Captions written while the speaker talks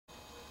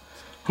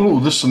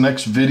Hello, this is the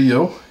next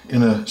video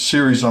in a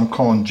series I'm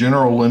calling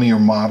General Linear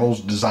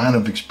Models, Design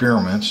of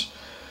Experiments.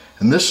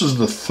 And this is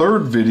the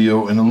third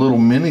video in a little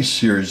mini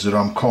series that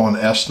I'm calling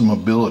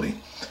Estimability.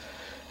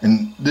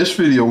 In this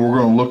video we're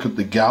going to look at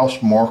the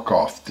Gauss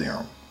Markov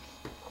Theorem.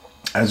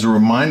 As a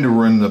reminder,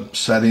 we're in the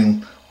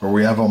setting where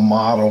we have a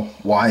model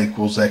y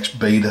equals x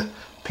beta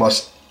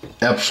plus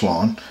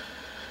epsilon,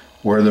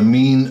 where the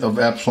mean of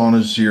epsilon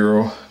is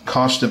 0,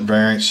 constant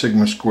variance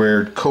sigma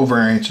squared,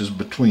 covariances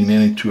between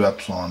any two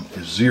epsilon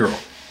is 0.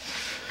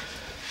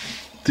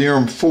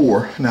 Theorem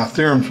 4, now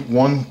theorems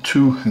 1,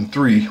 2, and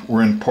 3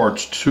 were in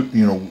parts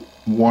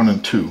 1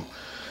 and 2.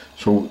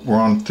 So we're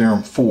on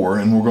theorem 4,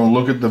 and we're going to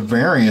look at the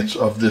variance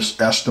of this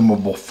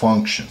estimable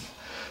function.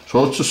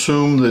 So let's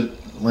assume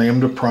that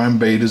lambda prime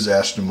beta is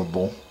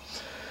estimable,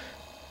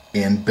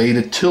 and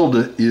beta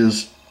tilde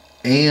is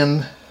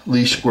an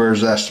least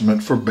squares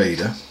estimate for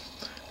beta.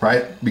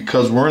 Right?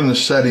 Because we're in the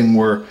setting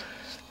where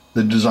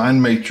the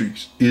design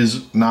matrix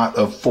is not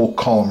of full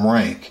column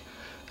rank,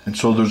 and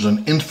so there's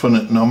an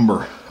infinite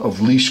number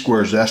of least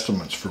squares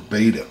estimates for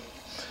beta,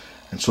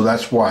 and so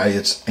that's why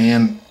it's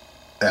an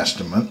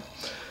estimate.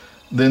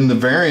 Then the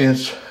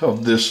variance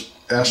of this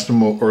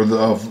estimate, or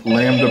of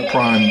lambda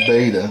prime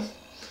beta,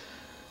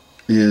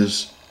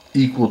 is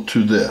equal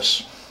to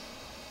this,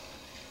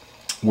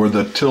 where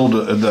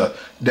the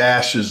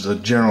dash is the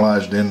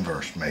generalized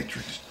inverse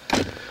matrix.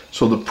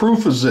 So the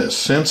proof is this: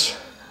 since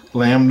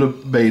lambda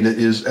beta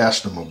is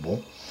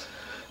estimable,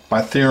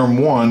 by theorem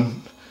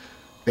 1,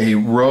 a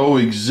row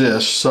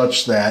exists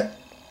such that,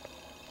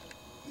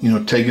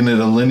 taking it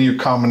a linear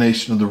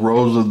combination of the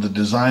rows of the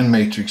design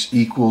matrix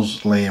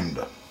equals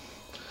lambda.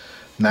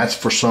 And that's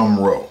for some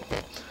row.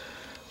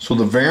 So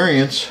the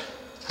variance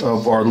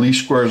of our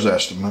least squares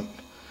estimate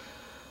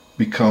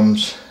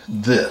becomes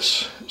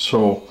this.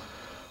 So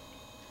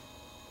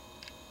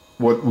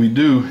what we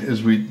do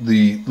is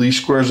the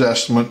least squares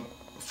estimate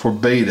for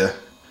beta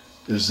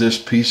is this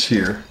piece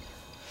here.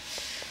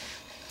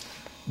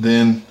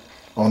 Then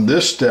on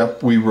this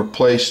step we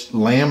replace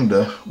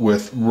lambda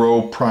with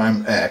rho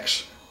prime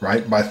x,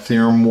 right? By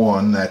theorem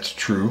 1, that's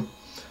true.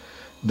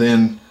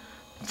 Then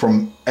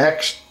from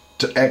x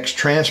to x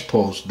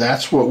transpose,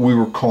 that's what we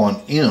were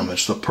calling M.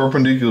 It's the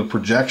perpendicular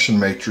projection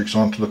matrix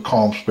onto the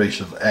column space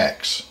of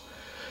x.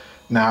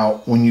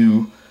 Now when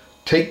you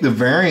take the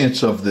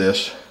variance of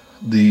this,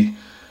 the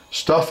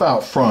stuff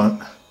out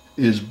front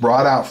is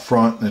brought out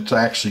front and it's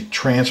actually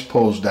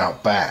transposed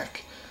out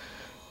back,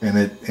 and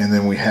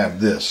then we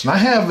have this. And I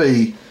have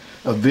a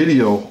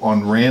video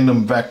on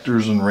random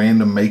vectors and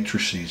random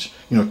matrices,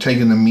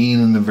 taking the mean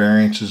and the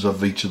variances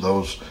of each of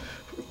those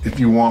if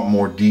you want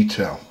more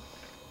detail.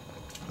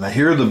 Now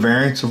here the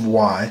variance of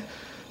y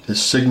is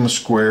sigma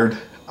squared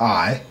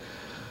I,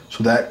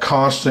 so that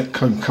constant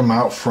can come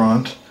out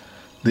front.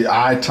 The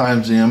I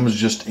times m is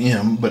just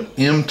m, but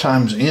m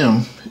times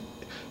m,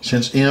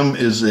 since m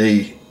is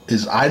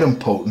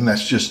idempotent,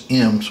 that's just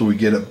m, so we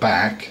get it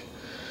back.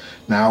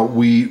 Now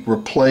we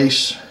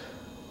replace,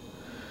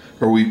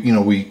 or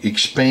we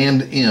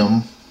expand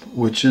m,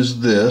 which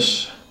is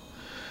this,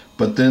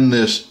 but then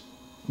this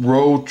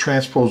rho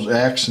transpose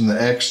x and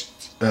the x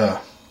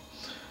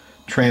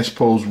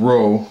transpose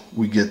rho,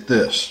 we get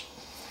this.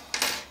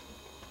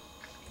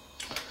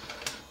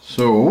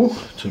 So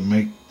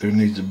there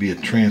needs to be a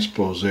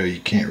transpose there.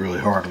 You can't really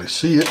hardly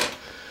see it.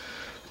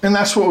 And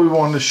that's what we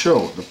wanted to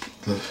show.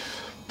 The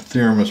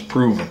theorem is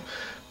proven.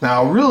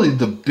 Now really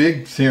the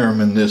big theorem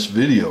in this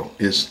video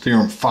is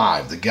theorem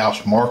 5, the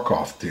Gauss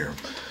Markov Theorem,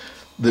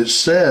 that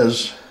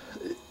says,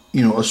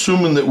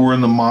 assuming that we're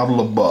in the model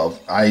above,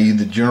 i.e.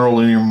 the general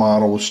linear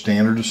model with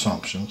standard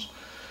assumptions,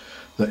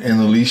 and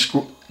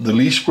the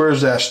least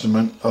squares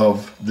estimate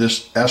of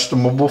this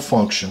estimable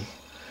function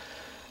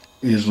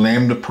is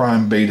lambda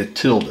prime beta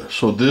tilde.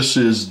 So this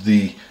is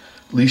the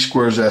least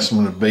squares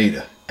estimate of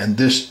beta. And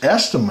this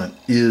estimate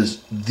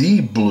is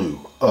the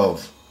blue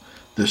of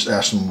this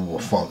estimable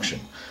function.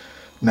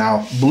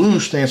 Now,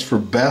 blue stands for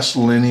Best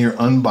Linear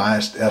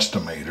Unbiased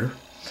Estimator,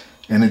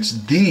 and it's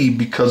the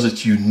because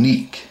it's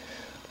unique.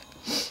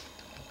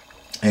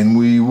 And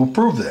we will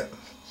prove that.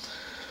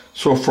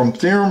 So from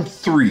theorem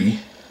 3,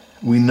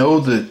 we know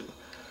that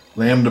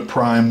lambda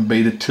prime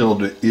beta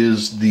tilde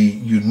is the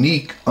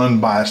unique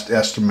unbiased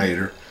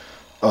estimator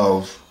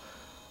of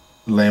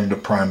lambda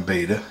prime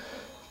beta.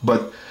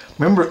 But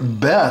remember,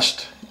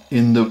 best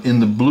in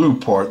the blue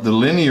part, the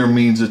linear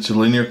means it's a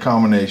linear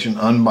combination,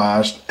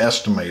 unbiased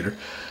estimator.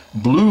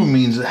 Blue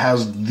means it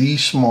has the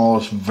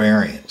smallest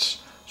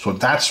variance. So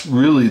that's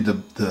really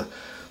the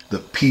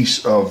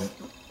piece of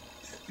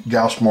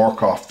Gauss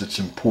Markov that's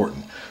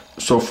important.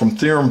 So from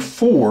theorem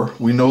 4,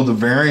 we know the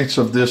variance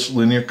of this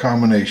linear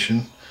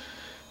combination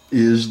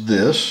is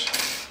this,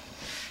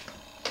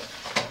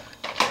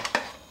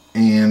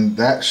 and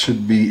that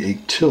should be a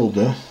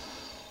tilde.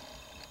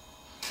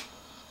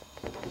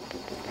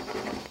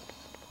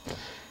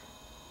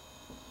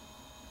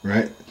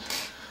 Right?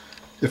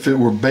 If it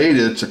were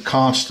beta, it's a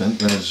constant,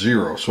 then it's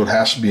 0. So it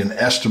has to be an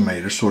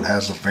estimator, so it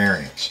has a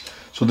variance.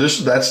 So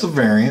that's the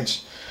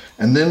variance.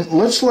 And then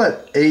let's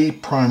let A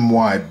prime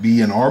y be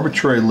an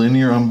arbitrary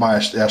linear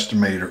unbiased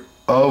estimator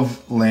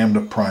of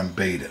lambda prime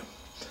beta.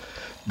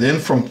 Then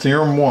from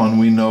theorem 1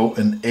 we know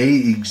an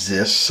A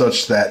exists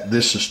such that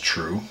this is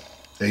true.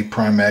 A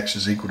prime x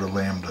is equal to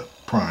lambda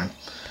prime.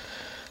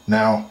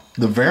 Now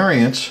the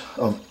variance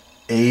of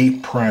A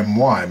prime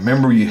y,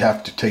 remember you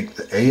have to take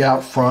the A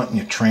out front and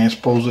you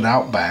transpose it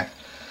out back.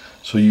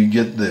 So you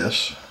get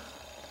this.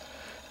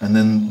 And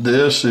then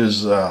this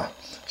is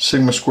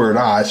sigma squared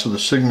I, so the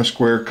sigma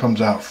squared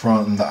comes out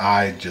front and the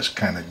I just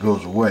kind of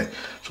goes away.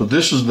 So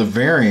this is the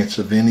variance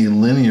of any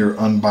linear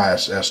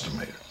unbiased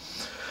estimator.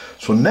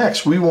 So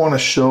next we want to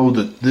show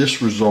that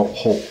this result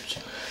holds.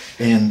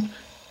 And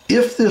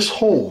if this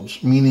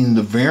holds, meaning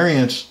the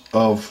variance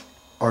of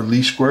our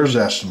least squares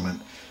estimate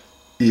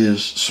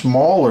is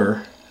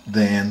smaller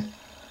than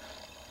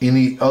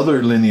any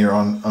other linear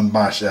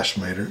unbiased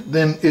estimator,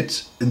 then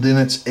it's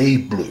A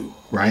blue,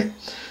 right?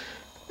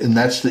 And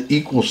that's the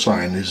equal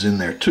sign is in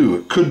there too.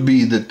 It could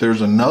be that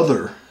there's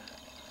another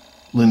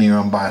linear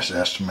unbiased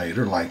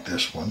estimator like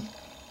this one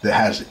that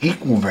has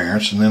equal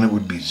variance, and then it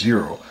would be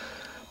 0.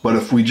 But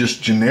if we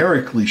just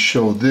generically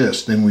show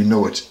this, then we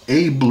know it's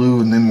A blue,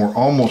 and then we're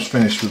almost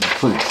finished with the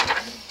proof.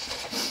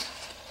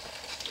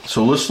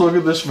 So let's look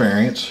at this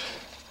variance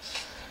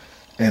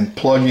and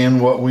plug in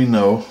what we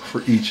know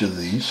for each of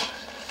these.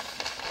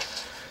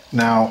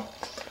 Now,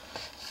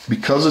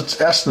 because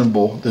it's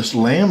estimable, this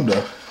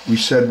lambda we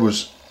said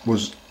was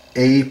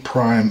A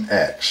prime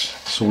x.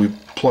 So we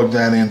plug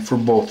that in for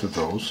both of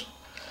those,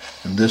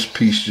 and this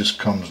piece just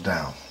comes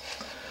down.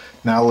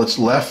 Now let's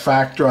left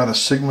factor out a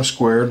sigma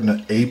squared and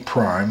an A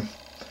prime,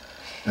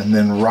 and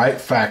then right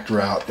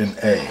factor out an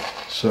A.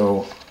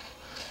 So,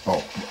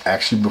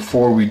 actually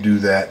before we do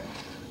that,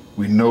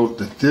 we note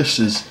that this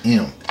is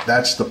M.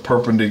 That's the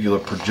perpendicular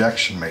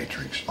projection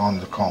matrix on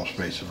the column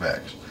space of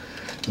X.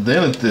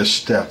 Then at this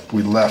step,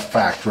 we left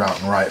factor out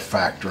and right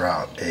factor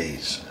out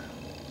A's.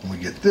 And we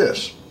get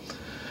this.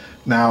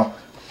 Now,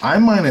 I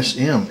minus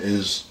M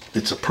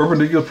it's a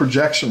perpendicular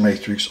projection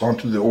matrix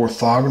onto the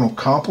orthogonal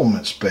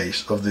complement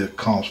space of the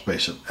column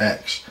space of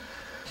X.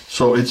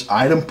 So it's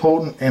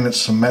idempotent and it's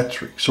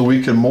symmetric. So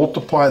we can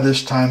multiply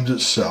this times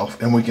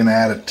itself, and we can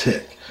add a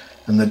tick.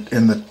 And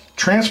the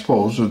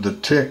transpose, or the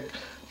tick,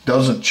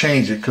 doesn't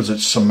change it because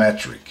it's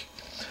symmetric.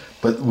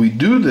 But we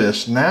do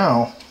this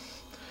now,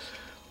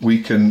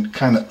 we can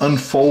kind of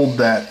unfold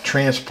that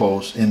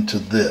transpose into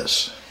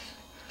this.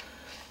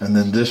 And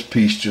then this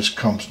piece just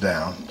comes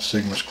down,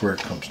 sigma squared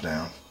comes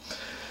down.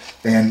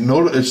 And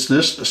notice it's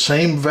this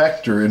same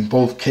vector in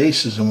both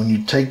cases, and when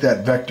you take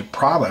that vector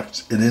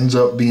product, it ends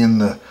up being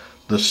the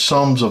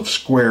sums of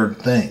squared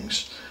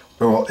things.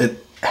 Well,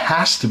 it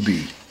has to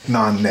be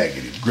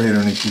non-negative, greater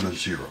than or equal to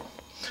 0,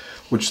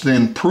 which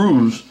then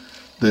proves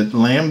that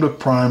lambda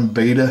prime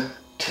beta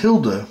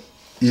tilde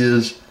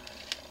is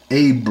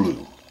A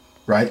blue,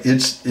 right?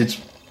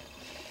 It's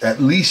at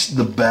least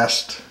the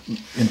best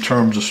in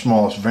terms of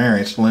smallest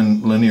variance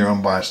linear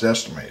unbiased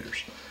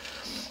estimators.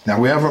 Now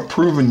we haven't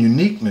proven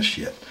uniqueness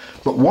yet,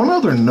 but one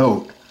other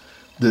note,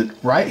 that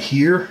right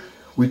here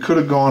we could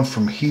have gone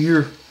from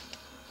here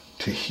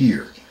to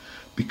here,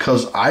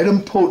 because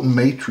idempotent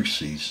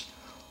matrices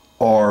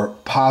are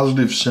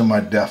positive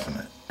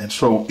semi-definite, and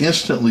so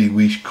instantly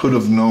we could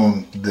have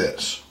known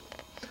this.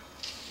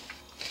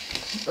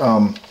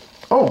 Can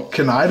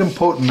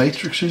idempotent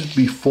matrices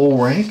be full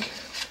rank?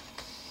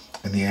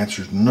 And the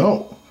answer is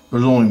no.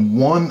 There's only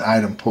one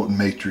idempotent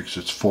matrix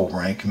that's full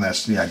rank, and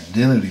that's the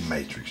identity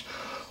matrix.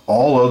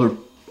 All other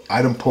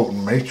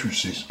idempotent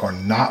matrices are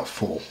not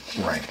full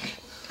rank.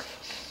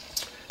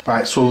 All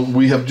right, so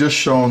we have just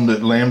shown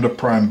that lambda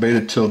prime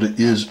beta tilde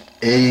is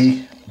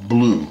A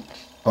blue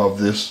of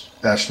this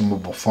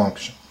estimable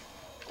function.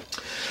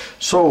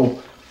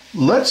 So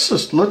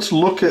let's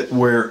look at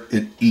where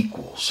it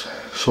equals.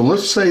 So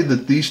let's say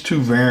that these two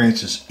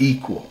variances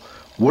equal.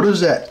 What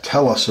does that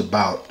tell us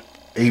about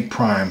A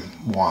prime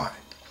y?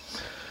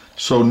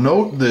 So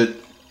note that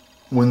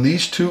when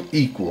these two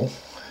equal,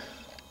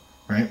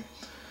 right,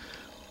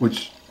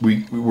 which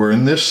we're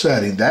in this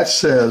setting, that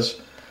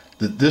says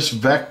that this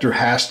vector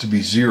has to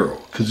be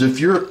 0, because if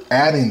you're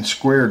adding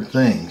squared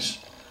things,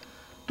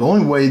 the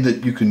only way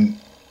that you can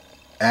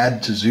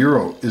add to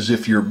 0 is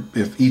if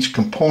each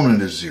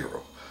component is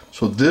 0.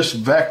 So this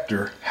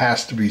vector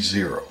has to be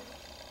 0.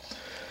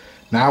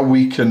 Now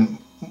we can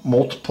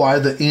multiply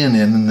the n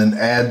in and then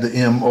add the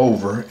m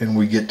over, and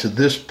we get to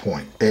this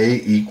point,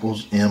 A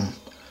equals m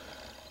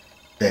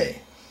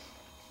A.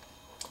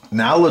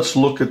 Now let's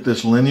look at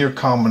this linear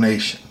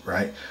combination,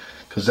 right?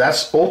 Because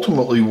that's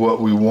ultimately what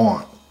we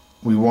want.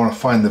 We want to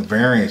find the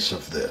variance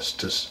of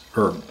this,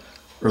 or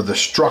the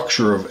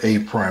structure of A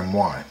prime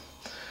y.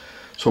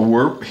 So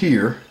we're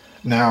here.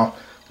 Now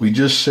we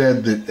just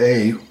said that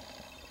A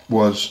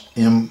was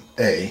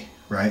MA,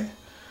 right?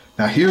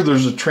 Now here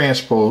there's a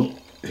transpose,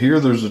 here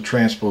there's a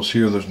transpose,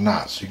 here there's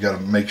not. So you got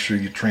to make sure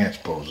you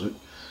transpose it.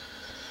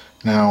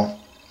 Now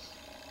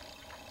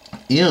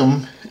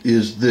M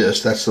is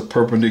this, that's the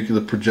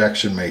perpendicular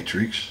projection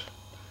matrix.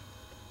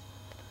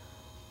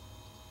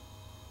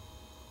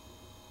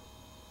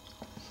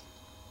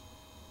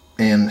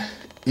 and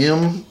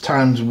m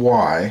times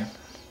y,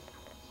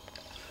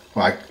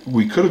 like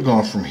we could have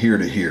gone from here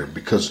to here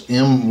because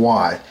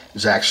my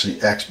is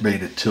actually x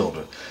beta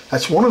tilde.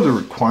 That's one of the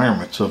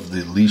requirements of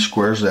the least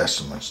squares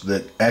estimates,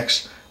 that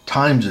x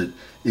times it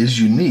is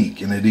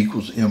unique and it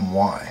equals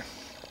my.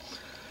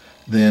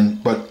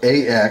 Then, but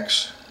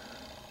ax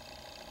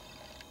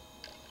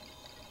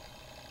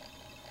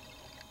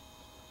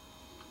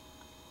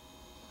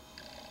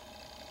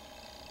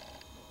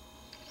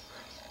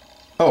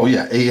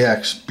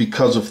ax,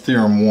 because of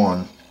theorem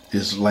 1,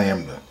 is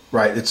lambda,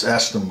 right? It's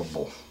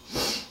estimable.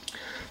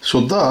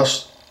 So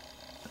thus,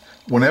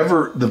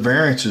 whenever the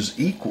variance is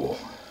equal,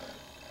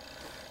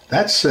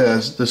 that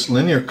says this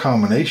linear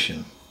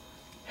combination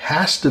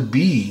has to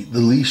be the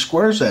least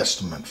squares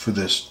estimate for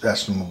this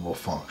estimable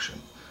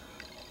function.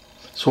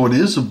 So it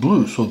is a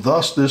blue. So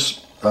thus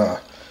this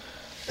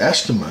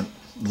estimate,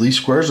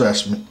 least squares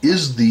estimate,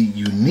 is the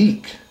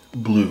unique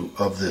blue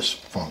of this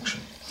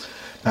function.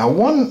 Now,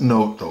 one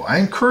note though, I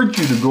encourage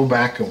you to go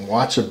back and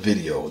watch a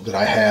video that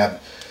I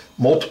have,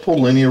 multiple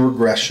linear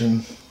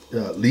regression,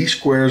 least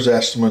squares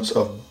estimates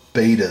of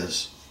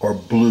betas or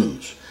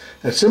blues.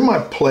 It's in my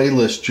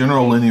playlist,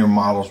 General Linear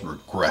Models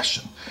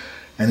Regression.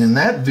 And in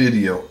that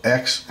video,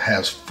 X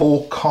has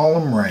full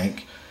column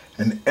rank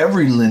and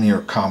every linear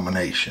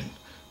combination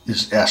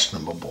is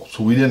estimable.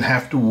 So we didn't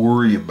have to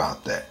worry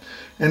about that.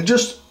 And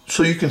just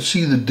so you can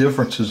see the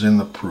differences in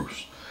the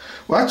proofs.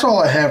 Well, that's all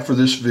I have for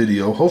this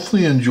video.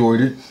 Hopefully you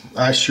enjoyed it.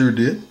 I sure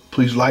did.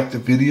 Please like the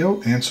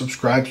video and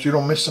subscribe so you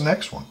don't miss the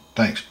next one.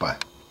 Thanks. Bye.